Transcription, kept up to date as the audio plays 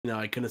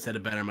I couldn't have said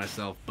it better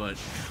myself, but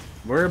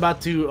we're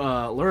about to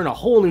learn a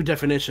whole new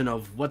definition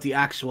of what the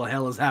actual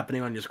hell is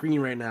happening on your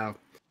screen right now.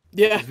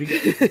 Yeah.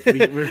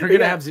 We're going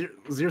to have Zero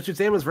Suit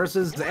Samus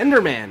versus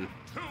Enderman.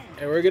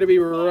 And we're going to be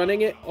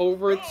running it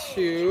over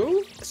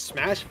to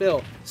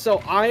Smashville.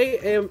 So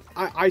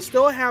I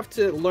still have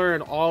to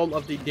learn all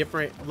of the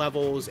different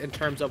levels in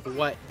terms of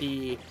what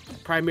the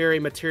primary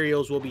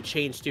materials will be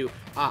changed to.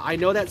 I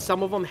know that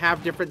some of them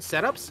have different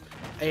setups,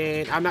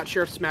 and I'm not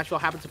sure if Smashville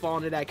happens to fall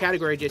into that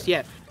category just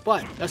yet.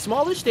 But a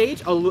smaller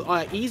stage,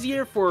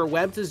 easier for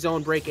Webb to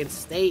zone break and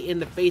stay in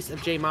the face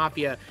of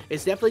JMafia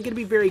is definitely going to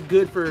be very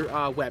good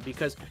for Webb,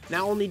 because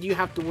not only do you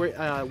have to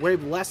worry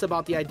less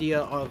about the idea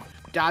of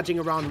dodging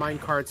around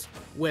minecarts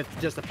with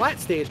just a flat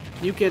stage,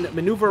 you can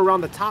maneuver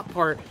around the top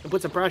part and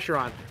put some pressure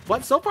on.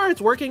 But so far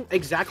it's working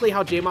exactly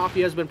how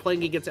JMafia has been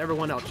playing against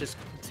everyone else, just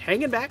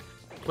hanging back,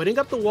 putting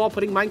up the wall,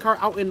 putting minecart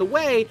out in the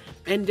way,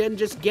 and then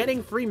just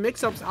getting free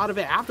mix-ups out of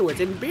it afterwards,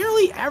 and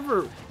barely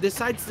ever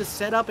decides to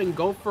set up and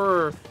go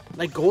for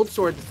like gold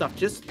sword and stuff,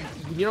 just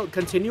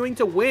continuing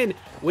to win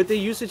with the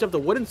usage of the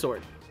wooden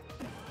sword.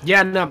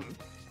 Yeah, no,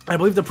 I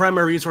believe the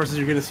primary resources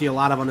you're going to see a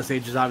lot of on the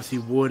stage is obviously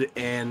wood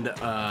and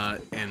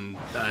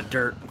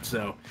dirt.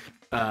 So,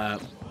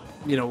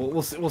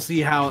 we'll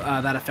see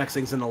how that affects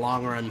things in the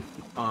long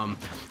run.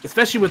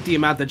 Especially with the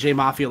amount that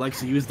JMafia likes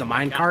to use the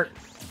minecart.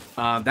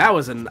 That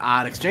was an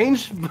odd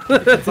exchange.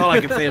 That's all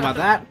I can say about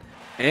that.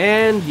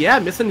 And yeah,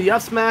 missing the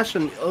up smash,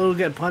 and it'll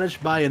get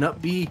punished by an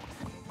up B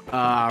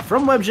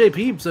from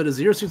WebbJP. So the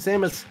Zero Suit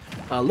Samus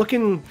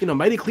looking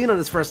mighty clean on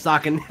his first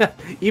stock, and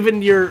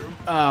even your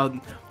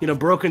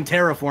broken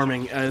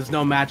terraforming is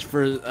no match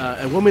for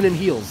a woman in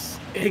heels.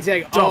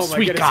 Exactly. Oh my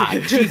sweet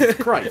God, Jesus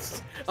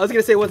Christ. I was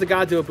gonna say it was a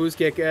god to a boost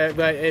kick,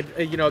 but it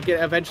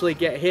eventually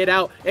get hit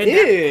out, and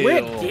that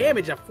quick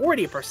damage of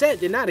 40%.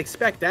 Did not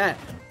expect that,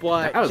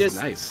 but that was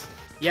nice.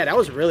 Yeah, that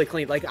was really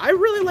clean. Like, I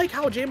really like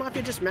how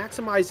JMafia just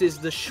maximizes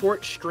the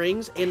short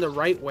strings in the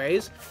right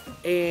ways,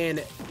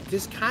 and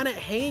just kind of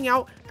hanging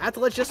out at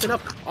the ledge just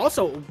enough.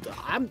 Also,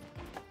 I'm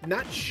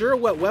not sure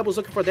what Webb was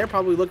looking for. They're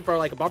probably looking for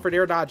like a buffered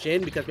air dodge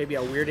in, because maybe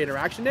a weird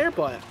interaction there,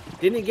 but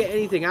didn't get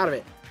anything out of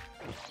it.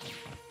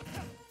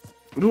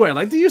 Ooh, I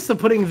like the use of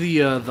putting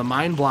the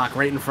mine block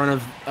right in front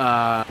of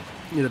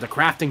the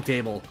crafting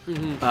table,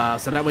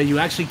 so that way you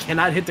actually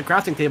cannot hit the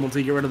crafting table until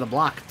you get rid of the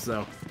block.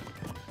 So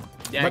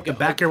yeah, the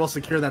back air will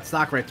secure that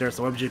stock right there,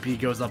 so WebbJP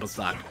goes up a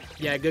stock.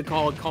 Yeah, good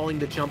call calling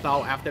the jump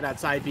out after that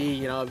side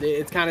B.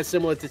 It's kind of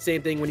similar to the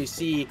same thing when you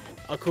see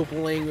a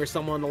Koopaling or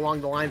someone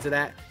along the lines of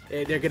that.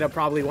 They're going to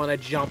probably want to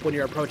jump when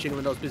you're approaching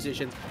in those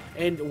positions.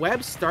 And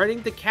Webb's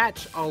starting to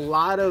catch a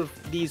lot of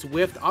these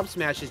whiffed up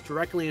smashes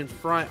directly in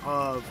front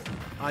of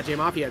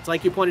JMafia. It's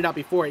like you pointed out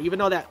before, even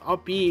though that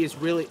up B is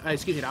really,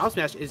 the up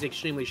smash is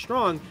extremely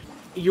strong,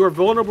 you're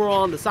vulnerable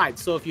on the side.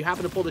 So if you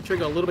happen to pull the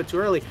trigger a little bit too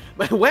early,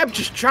 but Webb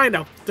just trying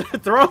to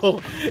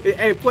throw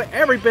and put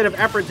every bit of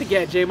effort to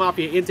get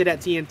JMafia into that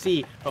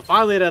TNT, but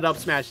finally that up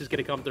smash is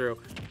going to come through.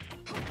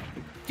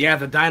 Yeah,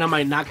 the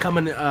dynamite not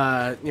coming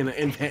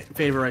in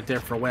favor right there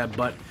for Webb,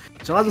 but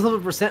so that's a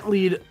 11%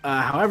 lead.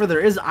 However, there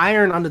is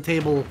iron on the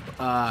table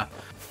for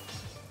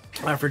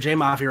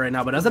JMafia right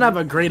now, but doesn't have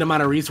a great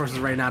amount of resources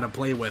right now to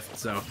play with.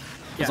 So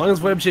as long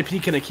as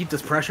WebbJP can keep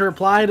this pressure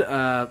applied,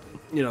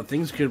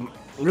 things could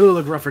really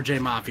look rough for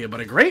JMafia.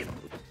 But a great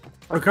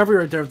recovery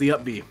right there of the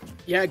up B.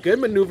 Yeah, good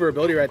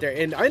maneuverability right there.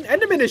 And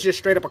Enderman is just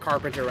straight up a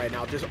carpenter right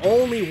now, just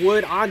only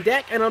wood on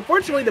deck. And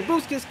unfortunately, the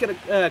boost is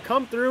gonna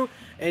come through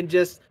and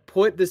just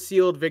put the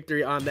sealed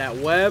victory on that.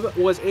 Webb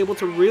was able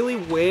to really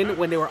win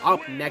when they were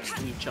up next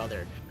to each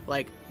other.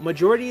 Like,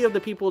 majority of the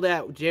people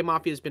that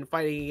JMafia has been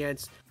fighting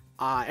against,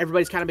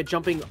 everybody's kind of been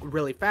jumping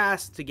really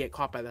fast to get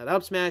caught by that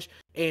up smash,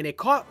 and it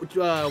caught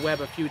Webb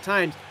a few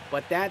times,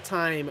 but that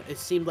time it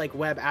seemed like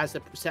Webb, as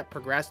the set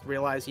progressed,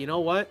 realized, you know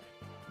what?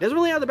 Doesn't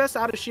really have the best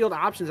out of shield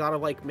options outside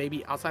of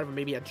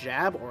maybe a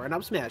jab or an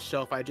up smash.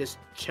 So if I just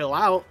chill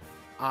out,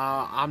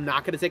 I'm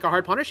not going to take a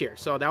hard punish here.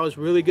 So that was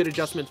really good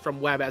adjustments from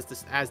Webb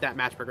as that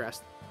match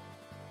progressed.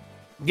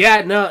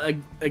 Yeah, no,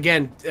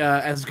 again,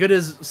 as good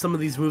as some of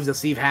these moves that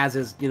Steve has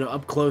is,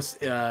 up close,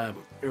 or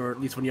at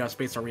least when you have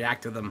space to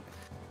react to them,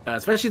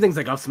 especially things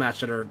like up smash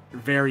that are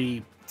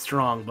very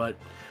strong, but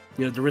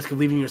the risk of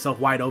leaving yourself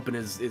wide open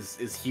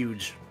is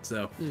huge.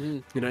 So,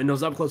 in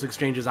those up close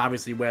exchanges,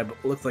 obviously Webb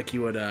looks like he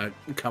would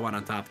come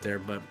on top there.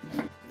 But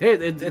hey,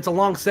 it's a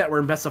long set. We're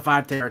in best of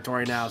 5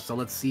 territory now, so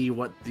let's see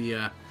what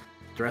the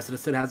rest of the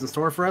set has in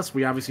store for us.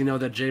 We obviously know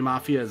that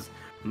JMafia is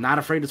not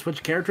afraid to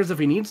switch characters if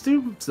he needs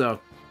to. So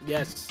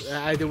yes,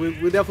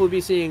 we'll definitely be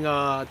seeing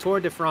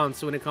Tour de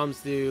France when it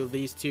comes to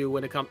these two,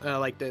 when it comes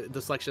like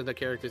the selection of the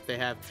characters they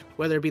have,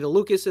 whether it be the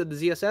Lucas or the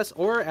ZSS,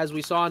 or as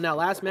we saw in that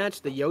last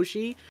match, the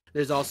Yoshi.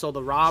 There's also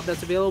the Rob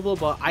that's available,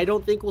 but I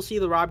don't think we'll see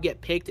the Rob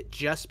get picked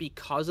just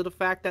because of the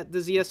fact that the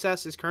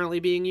ZSS is currently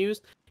being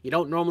used. You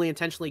don't normally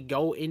intentionally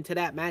go into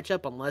that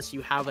matchup unless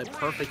you have a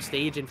perfect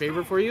stage in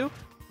favor for you.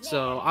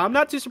 So I'm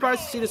not too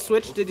surprised to see the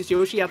switch to this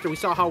Yoshi after we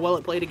saw how well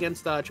it played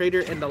against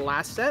Trader in the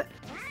last set.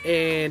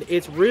 And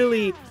it's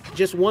really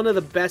just one of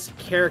the best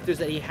characters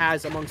that he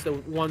has amongst the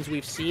ones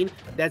we've seen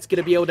that's going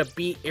to be able to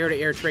beat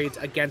air-to-air trades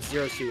against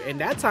Zero Suit. And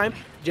that time,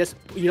 just,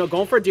 you know,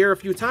 going for a dair a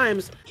few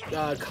times,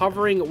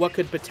 covering what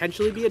could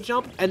potentially be a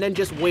jump, and then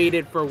just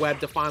waited for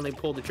Webb to finally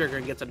pull the trigger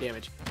and get some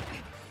damage.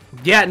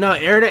 Yeah, no,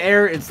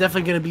 air-to-air, it's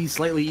definitely going to be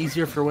slightly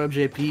easier for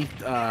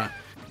WebbJP.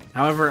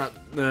 However,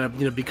 you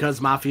know,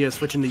 because Mafia is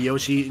switching to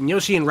Yoshi, and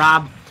Yoshi and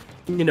Rob,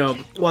 you know,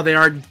 while they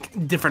are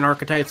different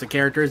archetypes of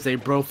characters, they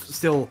both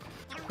still,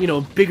 you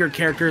know, bigger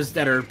characters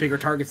that are bigger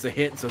targets to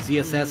hit. So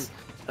ZSS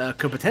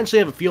could potentially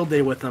have a field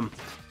day with them.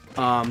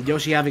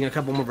 Yoshi having a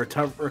couple more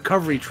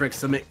recovery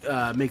tricks to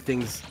make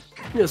things,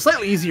 you know,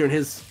 slightly easier in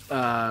his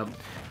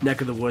neck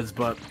of the woods,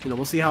 but you know,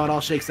 we'll see how it all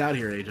shakes out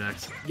here,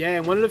 Ajax. Yeah,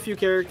 and one of the few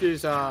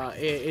characters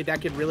that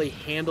could really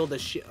handle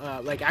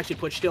the like actually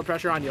put shield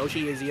pressure on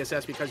Yoshi is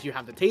ESS, because you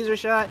have the taser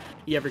shot,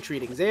 you have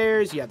retreating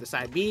Zairs, you have the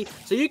side B,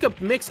 so you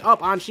could mix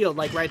up on shield,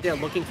 like right there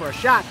looking for a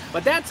shot.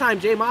 But that time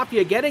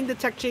JMafia getting the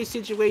tech chase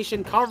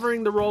situation,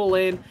 covering the roll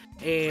in,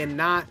 and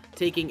not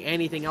taking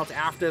anything else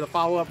after the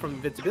follow-up from the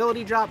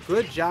invincibility drop.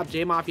 Good job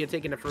JMafia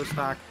taking the first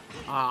stock.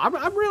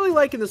 I'm really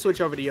liking the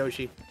switch over to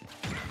Yoshi.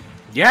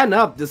 Yeah,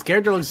 no, this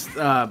character looks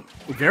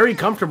very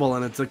comfortable,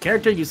 and it's a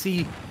character you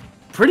see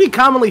pretty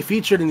commonly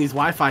featured in these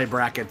Wi-Fi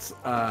brackets.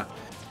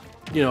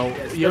 You know,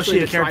 yeah, Yoshi,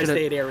 a character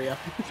tri-state area.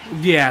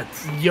 Yeah,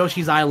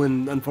 Yoshi's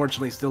Island,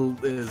 unfortunately, still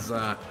is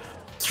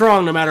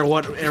strong no matter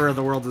what era of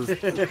the world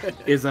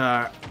is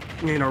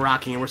you know,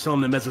 rocking, and we're still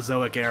in the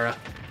Mesozoic era.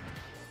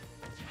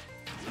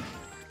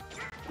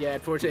 Yeah,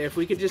 unfortunately, if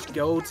we could just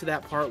go to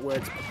that part where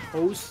it's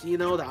post, you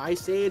know, the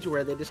Ice Age,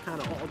 where they just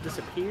kind of all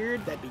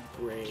disappeared, that'd be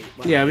great.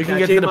 But yeah, we can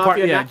get to the part,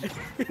 yeah.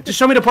 Just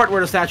show me the part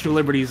where the Statue of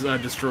Liberty is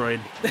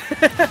destroyed.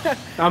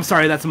 I'm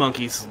sorry, that's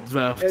monkeys.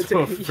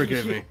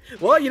 Forgive me.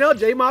 Well, you know,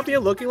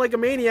 JMafia looking like a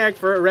maniac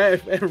for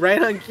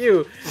right on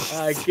cue.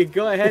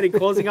 Go ahead and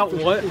closing out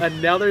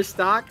another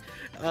stock.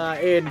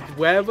 And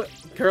Webb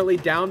currently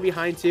down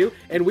behind 2.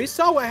 And we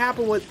saw what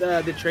happened with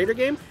the Trader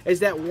game, is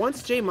that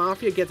once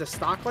JMafia gets a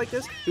stock like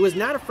this, he was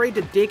not afraid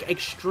to dig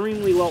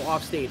extremely low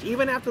off stage.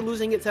 Even after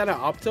losing it to that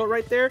up tilt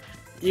right there,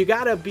 you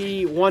gotta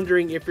be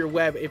wondering if you're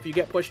Webb, if you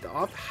get pushed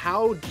off,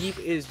 how deep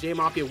is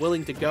JMafia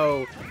willing to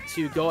go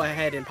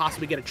ahead and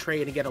possibly get a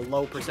trade and get a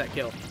low %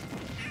 kill?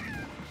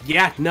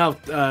 Yeah, no,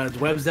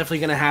 Webb's definitely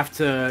going to have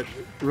to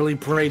really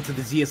pray to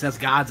the ZSS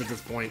gods at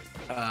this point.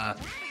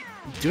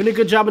 Doing a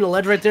good job in the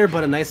ledge right there,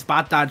 but a nice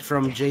spot dodge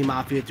from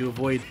JMafia to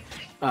avoid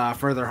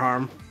further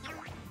harm.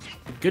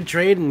 Good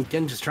trade, and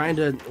again, just trying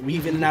to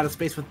weave in and out of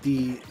space with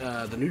the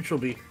neutral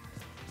B.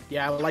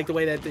 Yeah, I like the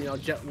way that, you know,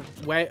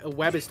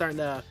 Webb is starting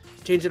to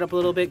change it up a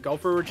little bit, go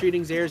for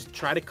retreating Zairs,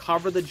 try to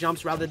cover the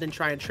jumps rather than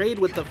try and trade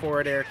with the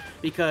forward air,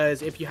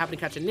 because if you happen to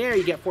catch a nair,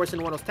 you get forced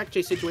into one of those tech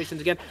chase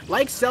situations again.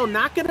 Like Cell,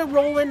 not going to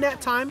roll in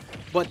that time,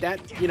 but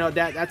that, you know,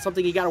 that's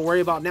something you got to worry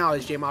about now.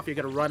 Is JMafia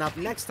going to run up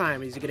next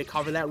time? Is he going to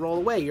cover that roll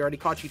away? He already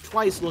caught you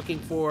twice looking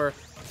for,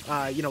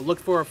 you know,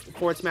 looked for a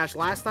forward smash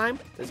last time.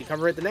 Does he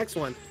cover it the next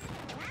one?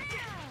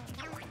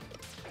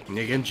 And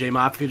again,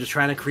 JMafia just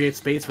trying to create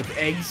space with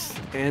eggs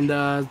and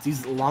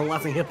these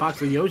long-lasting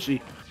hitbox with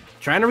Yoshi.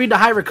 Trying to read the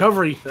high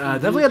recovery.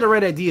 Definitely had the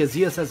right idea.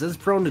 ZSS is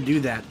prone to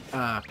do that,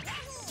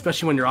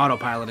 especially when you're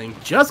autopiloting.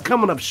 Just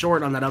coming up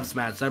short on that up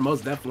smash. That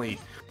most definitely,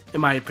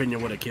 in my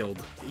opinion, would have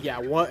killed. Yeah,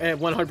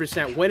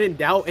 100%. When in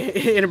doubt,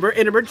 in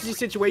emergency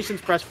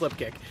situations, press flip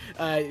kick.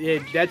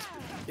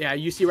 Yeah,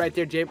 you see right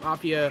there,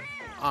 JMafia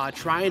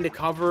trying to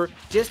cover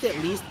just at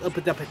least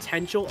the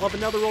potential of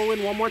another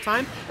roll-in one more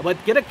time, but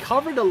get a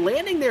cover to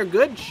landing there.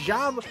 Good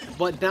job,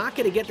 but not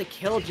going to get the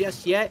kill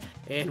just yet.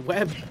 And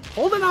Webb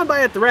holding on by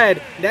a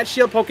thread. That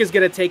shield poke is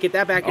going to take it.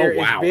 That back air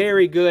is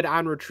very good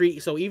on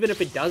retreat, so even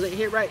if it doesn't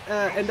hit right,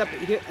 end up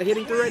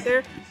hitting through right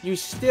there, you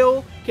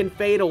still can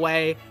fade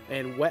away.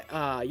 And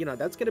you know,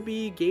 that's going to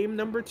be game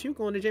number 2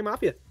 going to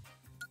JMafia.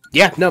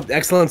 Yeah, no,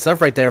 excellent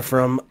stuff right there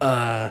from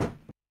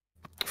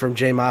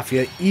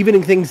JMafia,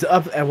 evening things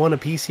up at 1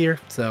 apiece here.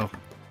 So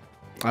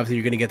obviously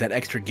you're going to get that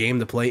extra game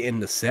to play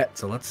in the set.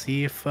 So let's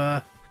see if,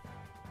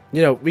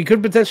 you know, we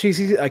could potentially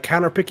see a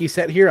counter-picky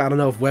set here. I don't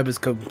know if Webb has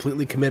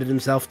completely committed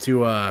himself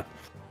to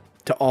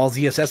all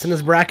ZSS in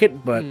his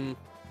bracket, but, you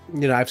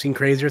know, I've seen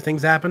crazier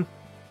things happen.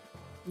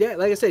 Yeah,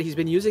 like I said, he's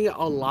been using it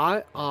a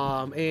lot,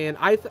 and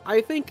I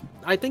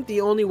think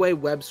the only way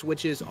Webb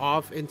switches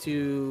off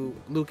into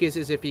Lucas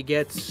is if he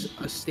gets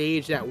a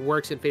stage that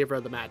works in favor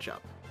of the matchup.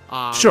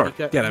 Sure.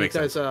 That makes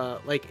sense.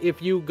 Like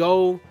if you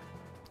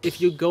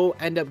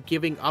end up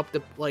giving up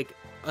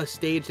a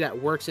stage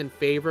that works in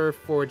favor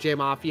for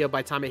JMafia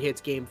by the time it hits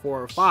game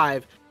 4 or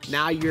 5,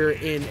 now you're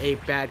in a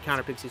bad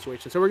counterpick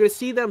situation. So we're gonna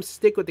see them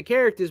stick with the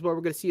characters, but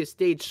we're gonna see a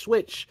stage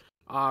switch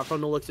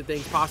from the looks of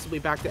things, possibly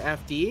back to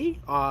FD.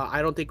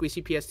 I don't think we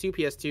see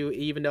PS2,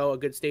 even though a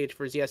good stage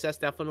for ZSS,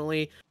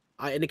 definitely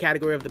in the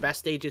category of the best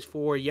stages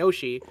for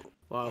Yoshi.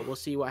 Well, we'll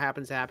see what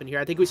happens to happen here.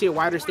 I think we see a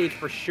wider stage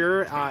for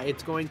sure.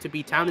 It's going to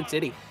be Town and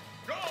City.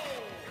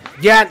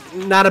 Yeah,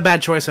 not a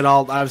bad choice at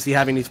all. Obviously,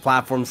 having these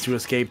platforms to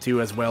escape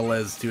to as well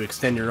as to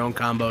extend your own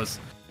combos.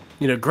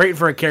 You know, great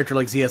for a character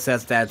like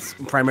ZSS that's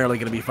primarily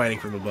going to be fighting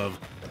from above.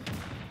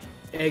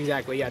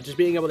 Exactly, yeah, just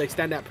being able to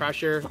extend that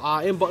pressure,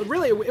 but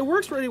really, it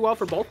works really well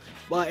for both.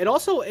 But it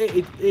also,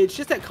 it's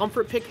just that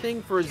comfort pick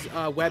thing for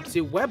Webb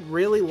too. Webb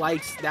really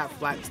likes that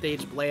flat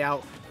stage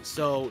layout,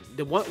 so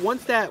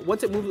once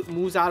it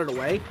moves out of the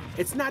way,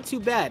 it's not too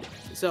bad.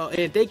 So,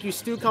 and thank you,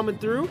 Stu, coming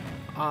through.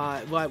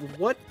 But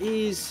what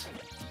is,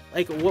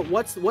 like,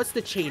 what's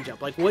the change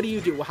up? Like, what do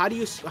you do? How do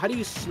you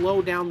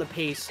slow down the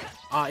pace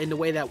in the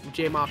way that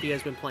JMafia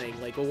has been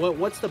playing? Like,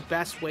 what's the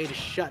best way to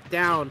shut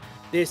down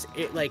this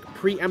like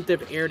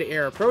preemptive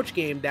air-to-air approach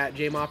game that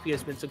JMafia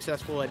has been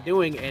successful at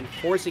doing and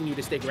forcing you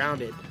to stay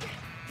grounded?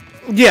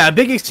 Yeah, a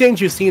big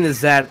exchange you've seen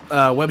is that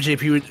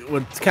WebbJP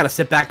would kind of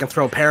sit back and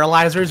throw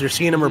paralyzers. You're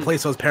seeing him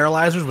replace those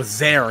paralyzers with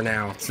Zair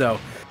now. So,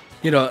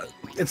 you know,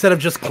 instead of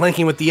just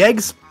clanking with the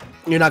eggs,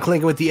 you're not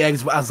clanking with the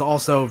eggs as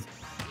also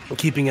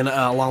keeping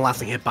a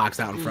long-lasting hitbox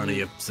out in front of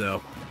you.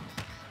 So,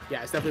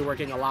 yeah, it's definitely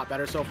working a lot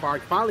better so far.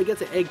 Finally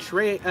gets an egg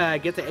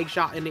gets an egg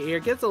shot in the air,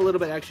 gets a little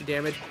bit extra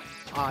damage.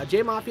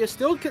 JMafia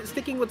still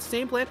sticking with the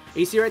same plan.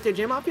 You see right there,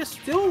 JMafia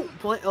still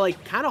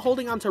like kind of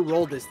holding on to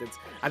roll distance.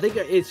 I think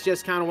it's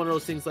just kind of one of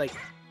those things like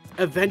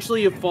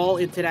eventually you fall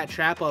into that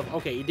trap of,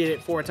 okay, you did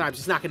it 4 times,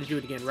 it's not going to do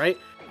it again, right?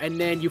 And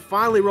then you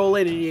finally roll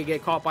in and you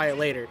get caught by it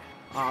later.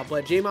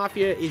 But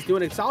JMafia is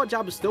doing a solid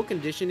job of still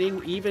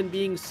conditioning, even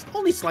being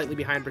only slightly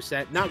behind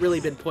percent, not really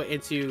been put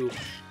into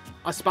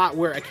a spot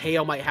where a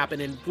KO might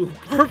happen and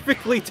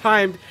perfectly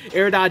timed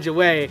air dodge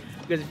away,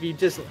 because if you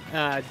just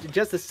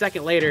a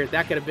second later,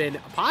 that could have been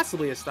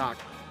possibly a stock.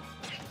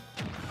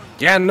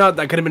 Yeah, no,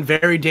 that could have been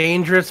very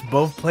dangerous.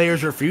 Both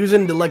players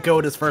refusing to let go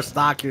of his first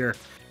stock here.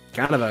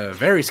 Kind of a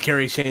very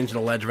scary change to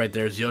the ledge right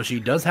there, as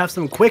Yoshi does have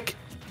some quick,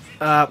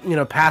 you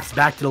know, paths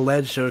back to the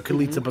ledge, so it could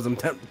lead to some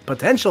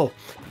potential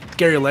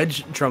scary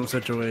ledge trump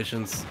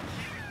situations.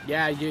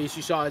 Yeah, you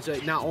saw it's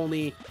not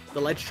only the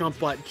ledge trump,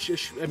 but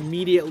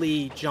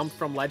immediately jumped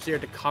from ledge there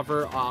to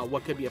cover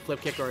what could be a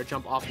flip kick or a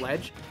jump off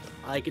ledge.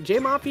 Like,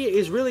 JMafia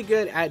is really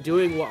good at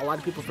doing what a lot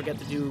of people forget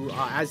to do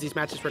as these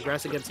matches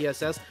progress against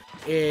ZSS,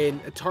 in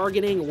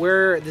targeting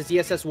where the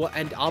ZSS will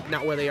end up,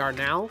 not where they are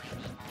now.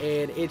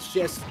 And it's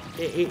just,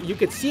 you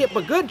could see it,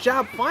 but good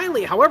job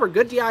finally. However,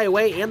 good DI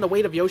away, and the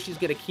weight of Yoshi's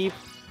going to keep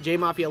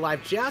JMafia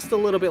alive just a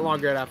little bit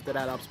longer after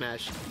that up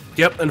smash.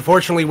 Yep,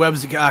 unfortunately,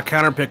 Webb's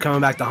counter pick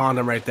coming back to haunt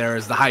him right there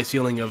is the high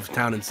ceiling of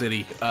Town and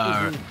City.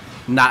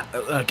 Not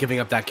giving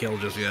up that kill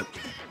just yet.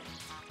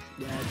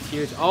 Yeah, it's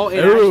huge. Oh,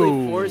 it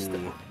actually forced,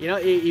 you know,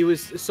 he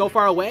was so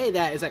far away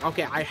that it's like,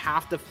 okay, I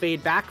have to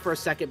fade back for a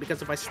second,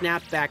 because if I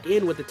snap back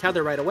in with the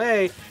tether right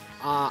away,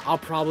 I'll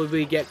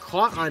probably get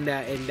caught on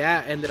that, and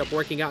that ended up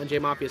working out in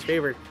JMafia's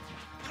favor.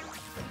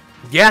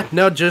 Yeah,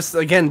 no, just,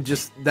 again,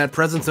 just that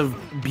presence of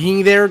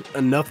being there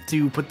enough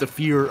to put the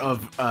fear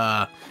of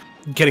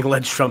getting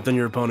ledge trumped in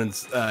your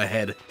opponent's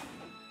head.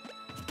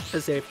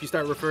 Let's say if you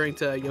start referring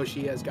to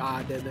Yoshi as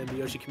God, and then the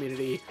Yoshi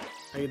community,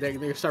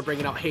 they start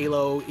bringing out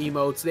Halo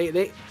emotes.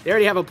 They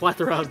already have a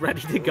plethora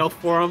ready to go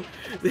for them.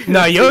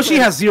 No, Yoshi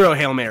has 0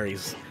 Hail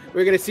Marys.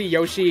 We're gonna see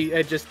Yoshi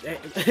just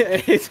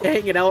is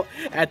hanging out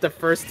at the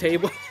first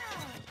table.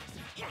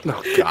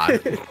 Oh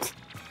God!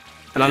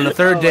 And on the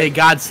third day,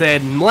 God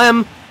said,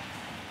 "Mlem."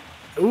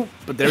 Ooh,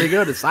 but there we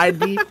go. The side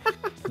B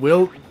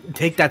will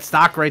take that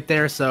stock right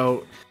there.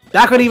 So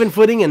back on even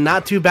footing, and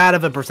not too bad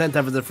of a percent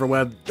deficit for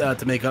Webb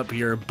to make up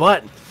here.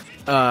 But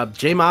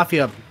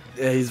JMafia,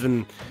 he's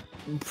been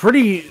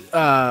pretty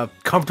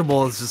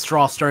comfortable as the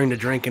straw starting to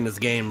drink in this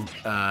game.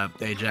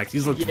 Ajax,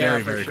 he's looked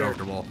very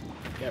comfortable.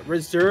 Yeah,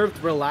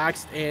 reserved,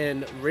 relaxed,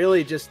 and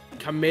really just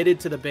committed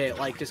to the bit.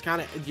 Like, just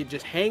kind of, you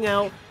just hang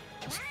out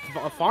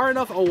far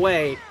enough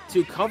away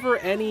to cover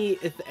any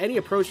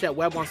approach that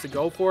Webb wants to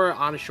go for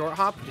on a short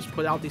hop. Just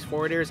put out these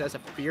forward airs as a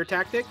fear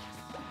tactic.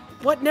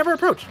 But never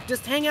approach.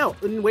 Just hang out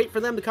and wait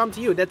for them to come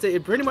to you. That's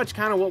pretty much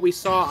kind of what we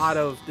saw out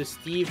of the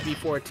Steve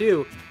before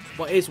too.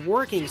 But it's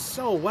working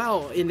so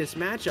well in this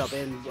matchup,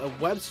 and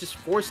Webb's just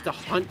forced to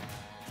hunt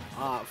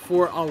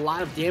for a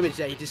lot of damage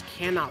that he just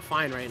cannot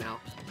find right now.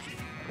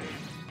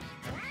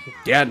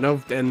 Yeah,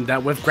 no, and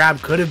that whiff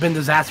grab could have been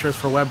disastrous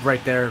for Webb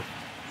right there.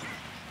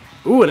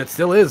 Ooh, and it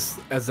still is,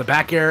 as the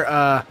back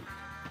air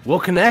will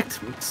connect.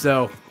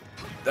 So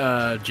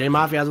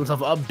JMafia has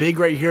himself up big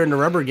right here in the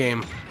rubber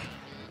game.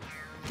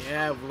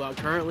 Yeah, well,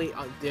 currently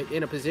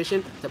in a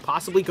position to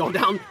possibly go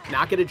down,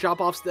 not going to drop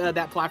off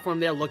that platform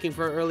there, looking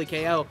for an early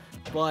KO.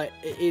 But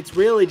it's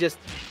really just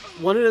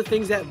one of the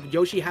things that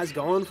Yoshi has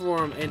going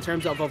for him in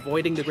terms of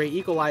avoiding the Great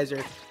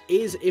Equalizer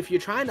is if you're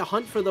trying to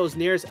hunt for those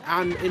nairs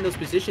in those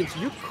positions,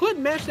 you could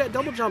mash that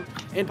double jump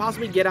and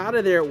possibly get out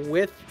of there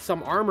with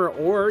some armor,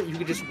 or you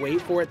could just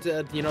wait for it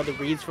to, you know, the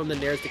reads from the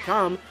nairs to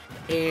come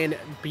and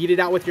beat it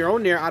out with your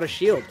own nair out of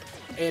shield.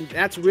 And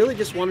that's really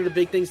just one of the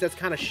big things that's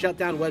kind of shut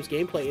down Webb's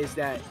gameplay, is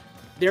that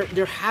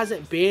there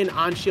hasn't been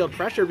on-shield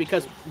pressure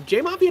because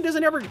JMafia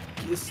doesn't ever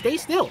stay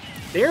still.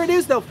 There it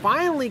is, though,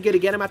 finally going to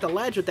get him at the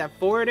ledge with that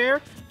forward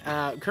air.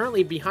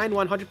 Currently behind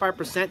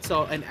 105%,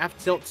 so an F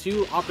tilt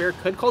 2 up air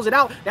could close it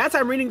out. That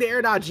time reading the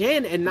air dodge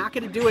in and not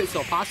going to do it,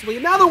 so possibly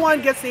another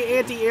one gets the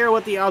anti-air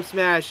with the up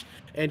smash.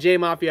 And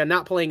JMafia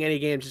not playing any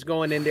games, just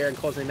going in there and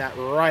closing that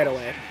right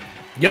away.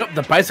 Yep,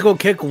 the bicycle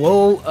kick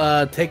will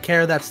take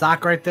care of that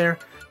stock right there.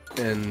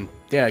 And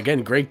yeah,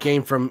 again, great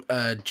game from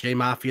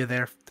JMafia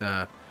there.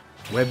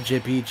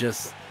 WebbJP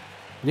just,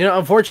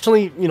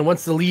 unfortunately,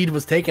 once the lead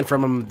was taken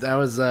from him, that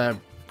was,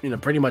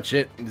 pretty much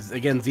it.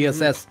 Again,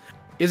 ZSS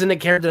isn't a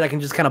character that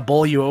can just kind of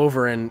bowl you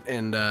over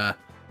and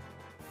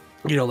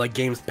like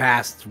games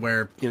past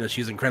where,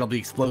 she's incredibly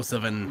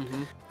explosive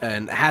and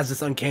has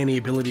this uncanny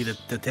ability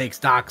to take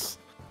stocks.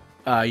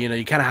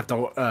 You kind of have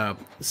to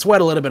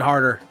sweat a little bit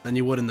harder than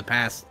you would in the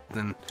past.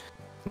 And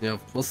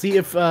we'll see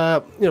if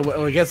I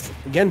guess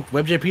again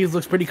WebbJP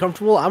looks pretty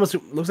comfortable. Almost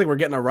looks like we're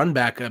getting a run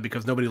back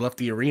because nobody left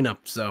the arena.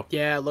 So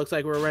yeah, it looks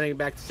like we're running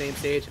back to the same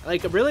stage.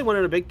 Like really, one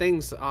of the big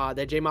things that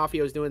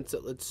JMafia is doing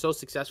so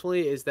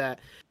successfully is that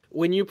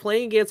when you're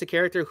playing against a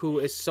character who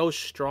is so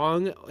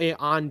strong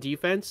on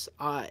defense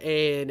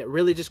and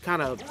really just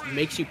kind of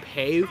makes you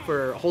pay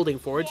for holding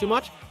forward too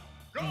much,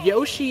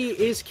 Yoshi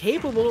is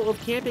capable of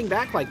camping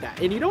back like that,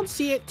 and you don't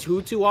see it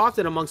too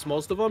often amongst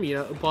most of them,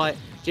 but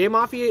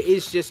JMafia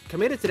is just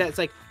committed to that. It's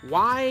like,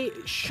 why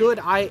should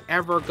I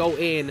ever go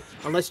in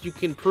unless you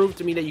can prove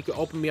to me that you can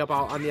open me up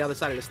out on the other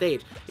side of the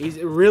stage? He's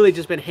really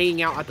just been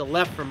hanging out at the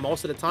left for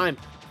most of the time,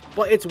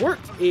 but it's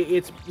worked.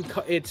 It's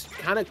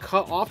kind of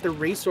cut off the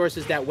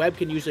resources that Webb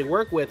can usually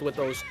work with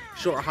those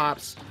short hop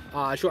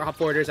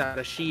forwarders out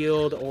of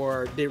shield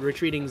or the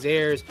retreating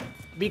Zairs,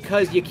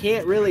 because you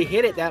can't really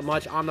hit it that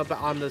much on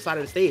the side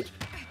of the stage.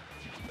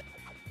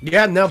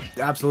 Yeah, no,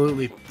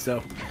 absolutely.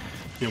 So,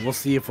 we'll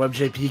see if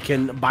WebbJP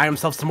can buy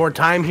himself some more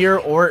time here,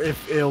 or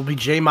if it'll be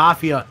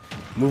JMafia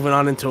moving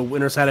on into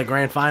winner side of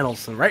grand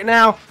finals. And right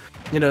now,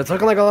 it's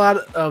looking like a lot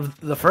of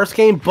the first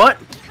game, but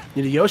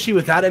Yoshi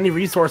without any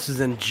resources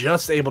and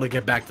just able to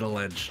get back to the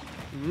ledge.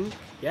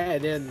 Yeah,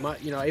 and then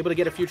able to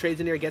get a few trades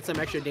in there, get some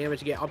extra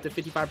damage, get up to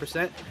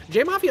 55%.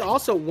 JMafia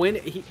also, when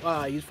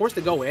he's forced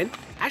to go in,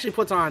 actually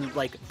puts on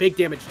like big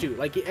damage too.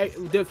 Like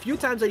the few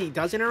times that he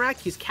does interact,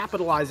 he's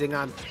capitalizing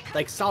on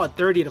like solid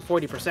 30 to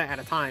 40% at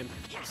a time.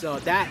 So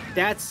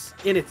that's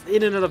in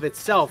and of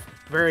itself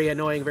very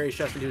annoying, very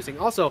stress inducing.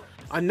 Also,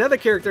 another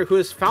character who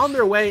has found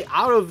their way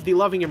out of the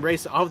loving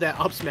embrace of that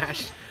up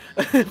smash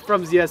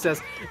from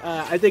ZSS.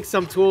 I think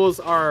some tools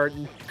are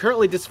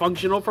currently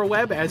dysfunctional for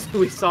Webb, as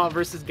we saw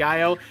versus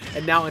Gaio,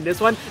 and now in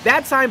this one.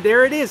 That time,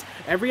 there it is.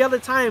 Every other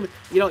time,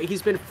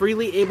 he's been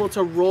freely able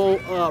to roll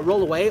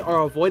away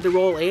or avoid the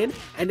roll in,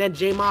 and then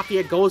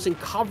JMafia goes and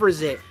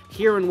covers it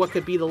here in what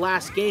could be the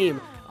last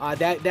game.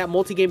 That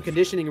multi-game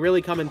conditioning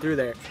really coming through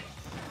there.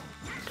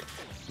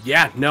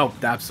 Yeah, no,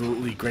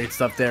 absolutely great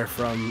stuff there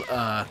from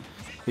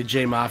the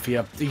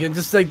JMafia. Again,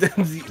 just like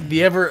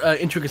the ever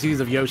intricacies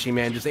of Yoshi,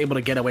 man, just able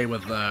to get away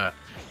with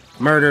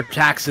murder,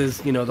 taxes,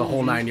 the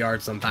whole 9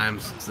 yards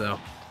sometimes. So,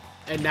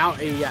 and now,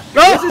 yeah,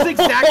 this is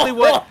exactly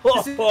what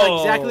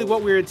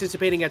we were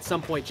anticipating at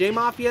some point.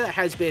 JMafia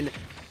has been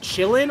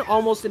chilling,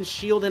 almost in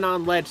shielding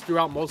on ledge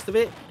throughout most of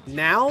it.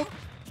 Now,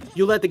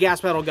 you let the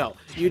gas pedal go.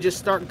 You just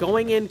start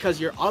going in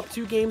because you're up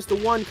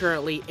 2-1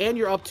 currently, and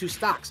you're up 2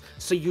 stocks.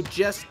 So you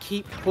just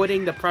keep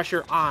putting the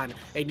pressure on,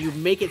 and you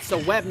make it so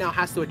Webb now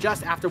has to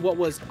adjust after what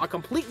was a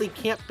completely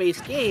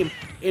camp-based game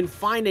and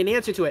find an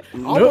answer to it.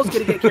 Almost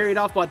going to get carried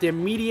off, but the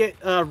immediate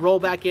roll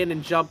back in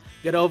and jump,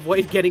 going to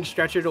avoid getting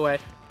stretchered away.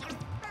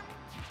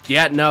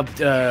 Yeah, no,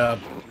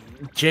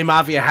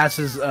 JMafia has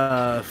his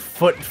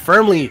foot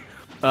firmly,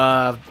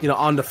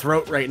 on the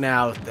throat right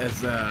now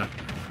as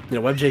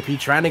WebbJP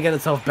trying to get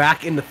himself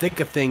back in the thick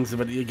of things,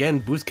 but again,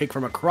 boost kick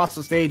from across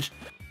the stage,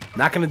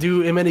 not going to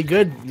do him any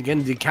good.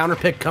 Again, the counter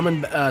pick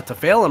coming to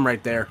fail him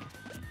right there.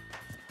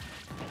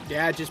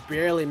 Yeah, just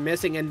barely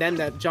missing, and then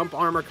that jump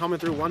armor coming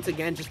through once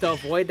again just to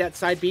avoid that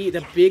side B.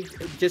 The big,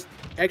 just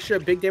extra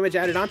big damage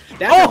added on.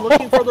 That's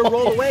looking for the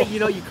roll away.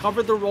 You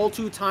covered the roll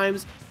 2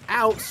 times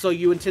out, so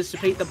you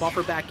anticipate the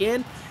buffer back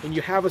in, and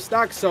you have a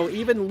stock. So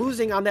even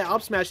losing on that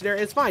up smash there,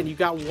 it's fine. You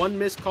got 1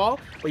 missed call,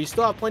 but you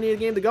still have plenty of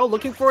game to go.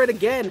 Looking for it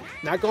again,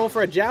 not going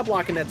for a jab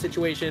block in that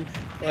situation.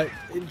 But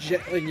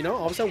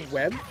all of a sudden,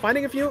 Webb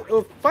finding a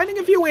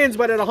few wins,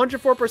 but at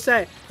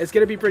 104%, it's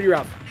gonna be pretty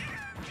rough.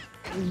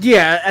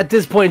 Yeah, at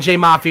this point,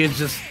 JMafia is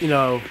just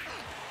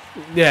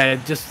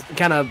just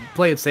kind of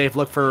play it safe.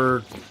 Look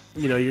for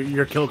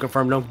your kill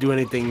confirmed. Don't do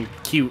anything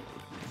cute.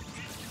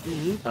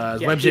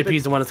 WebbJP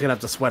is the one that's gonna have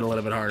to sweat a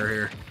little bit harder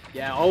here.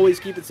 Yeah, always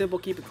keep it simple,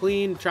 keep it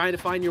clean, trying to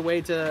find your way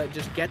to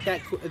just get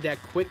that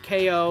quick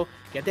KO,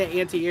 get that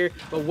anti-air.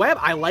 But Webb,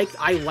 I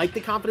like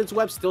the confidence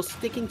Webb still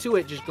sticking to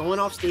it, just going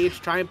off stage,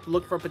 trying to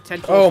look for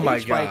potential. Oh my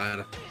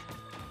god.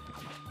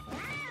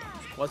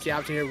 What's the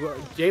option here?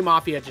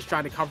 JMafia just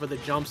trying to cover the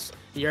jumps.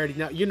 You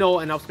already know,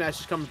 an up smash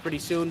is coming pretty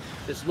soon.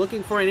 Just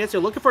looking for an answer,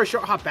 looking for a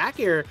short hop back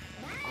air.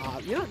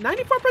 You know,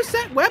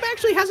 94%. Webb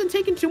actually hasn't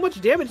taken too much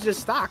damage this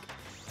stock.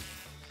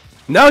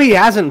 No, he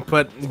hasn't.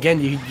 But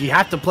again, you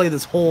have to play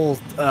this whole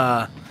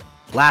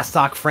last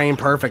stock frame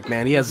perfect,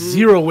 man. He has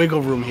zero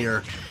wiggle room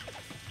here.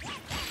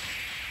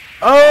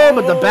 Oh,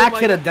 but the back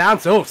hit it down.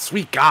 So, oh,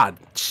 sweet God.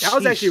 That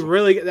was actually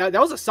really good.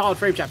 That was a solid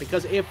frame trap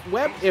because if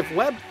Webb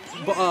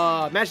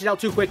matches out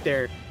too quick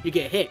there, you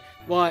get hit.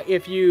 Well,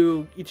 if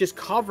you just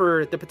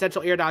cover the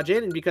potential air dodge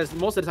in, because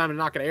most of the time they're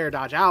not going to air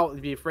dodge out,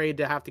 you'd be afraid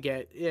to have to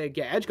get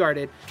edge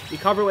guarded. You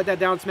cover with that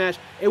down smash.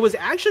 It was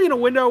actually in a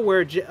window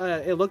where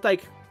it looked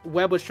like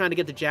Webb was trying to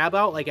get the jab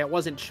out, like it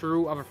wasn't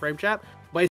true of a frame trap,